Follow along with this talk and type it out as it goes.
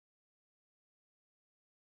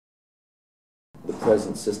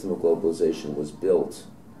present system of globalization was built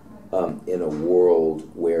in a world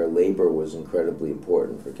where labor was incredibly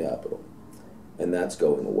important for capital, and that's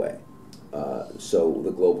going away. So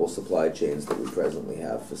the global supply chains that we presently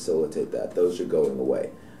have facilitate that. Those are going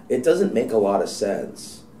away. It doesn't make a lot of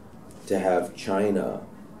sense to have China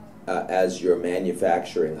as your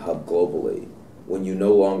manufacturing hub globally when you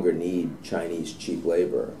no longer need Chinese cheap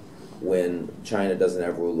labor, when China doesn't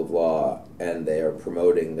have rule of law and they are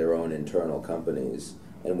promoting their own internal companies,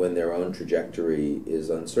 and when their own trajectory is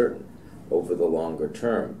uncertain over the longer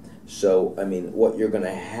term. So, I mean, what you're going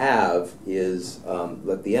to have is,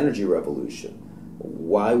 like the energy revolution.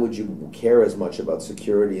 Why would you care as much about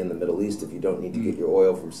security in the Middle East if you don't need to get your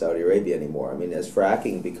oil from Saudi Arabia anymore? I mean, as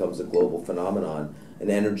fracking becomes a global phenomenon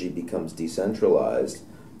and energy becomes decentralized,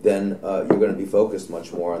 then you're going to be focused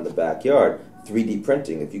much more on the backyard. 3D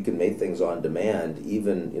printing, if you can make things on demand,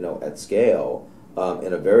 even at scale,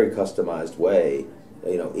 in a very customized way,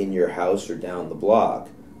 in your house or down the block,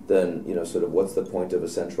 then sort of what's the point of a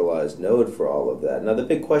centralized node for all of that? Now the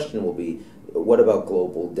big question will be, what about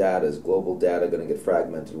global data? Is global data going to get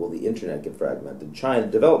fragmented? Will the internet get fragmented?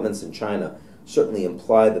 Developments in China certainly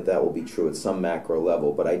imply that that will be true at some macro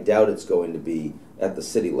level, but I doubt it's going to be at the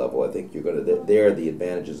city level. I think you're going to there the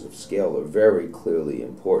advantages of scale are very clearly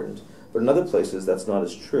important. But in other places, that's not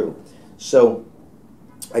as true. So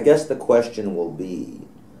I guess the question will be,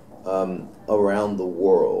 around the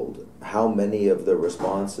world, how many of the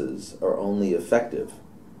responses are only effective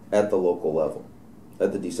at the local level,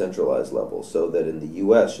 at the decentralized level, so that in the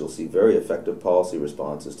U.S. you'll see very effective policy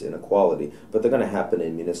responses to inequality, but they're going to happen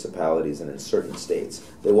in municipalities and in certain states.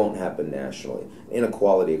 They won't happen nationally.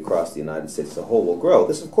 Inequality across the United States as a whole will grow.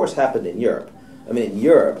 This, of course, happened in Europe. I mean, in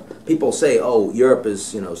Europe, people say, oh, Europe is,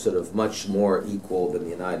 sort of much more equal than the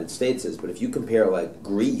United States is. But if you compare, like,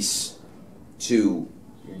 Greece to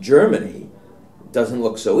Germany, it doesn't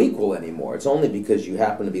look so equal anymore. It's only because you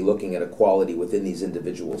happen to be looking at equality within these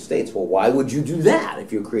individual states. Well, why would you do that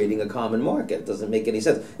if you're creating a common market? It doesn't make any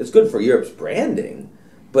sense. It's good for Europe's branding,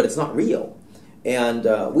 but it's not real. And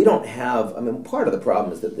we don't have, part of the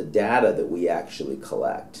problem is that the data that we actually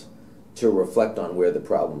collect to reflect on where the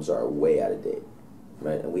problems are way out of date.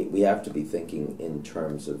 Right, and we have to be thinking in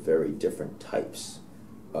terms of very different types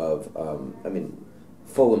of,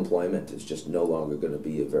 full employment is just no longer going to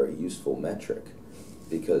be a very useful metric,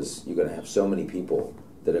 because you're going to have so many people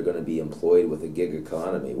that are going to be employed with a gig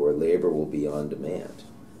economy where labor will be on demand,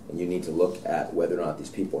 and you need to look at whether or not these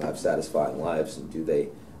people have satisfying lives, and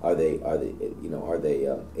are they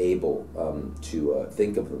able to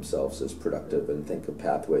think of themselves as productive and think of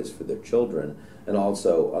pathways for their children, and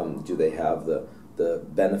also do they have the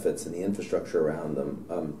benefits and the infrastructure around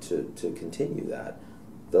them to continue that.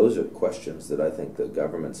 Those are questions that I think the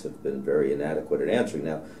governments have been very inadequate at answering.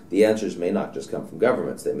 Now, the answers may not just come from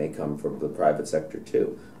governments, they may come from the private sector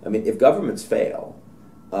too. If governments fail,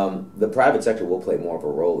 the private sector will play more of a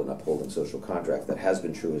role in upholding social contracts. That has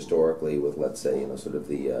been true historically with, let's say, sort of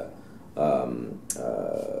the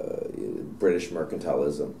British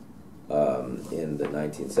mercantilism in the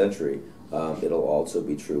 19th century. It'll also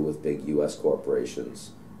be true with big U.S.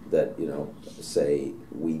 corporations that, say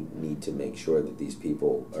we need to make sure that these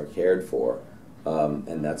people are cared for,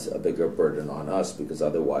 and that's a bigger burden on us, because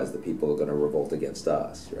otherwise the people are going to revolt against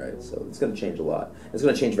us, right? So it's going to change a lot. It's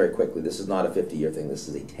going to change very quickly. This is not a 50-year thing. This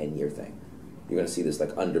is a 10-year thing. You're going to see this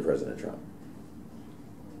like under President Trump.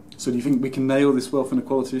 So do you think we can nail this wealth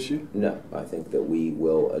inequality issue? No, I think that we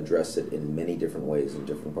will address it in many different ways in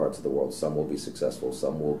different parts of the world. Some will be successful,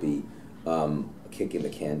 some will be kicking the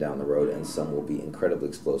can down the road, and some will be incredibly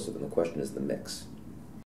explosive, and the question is the mix.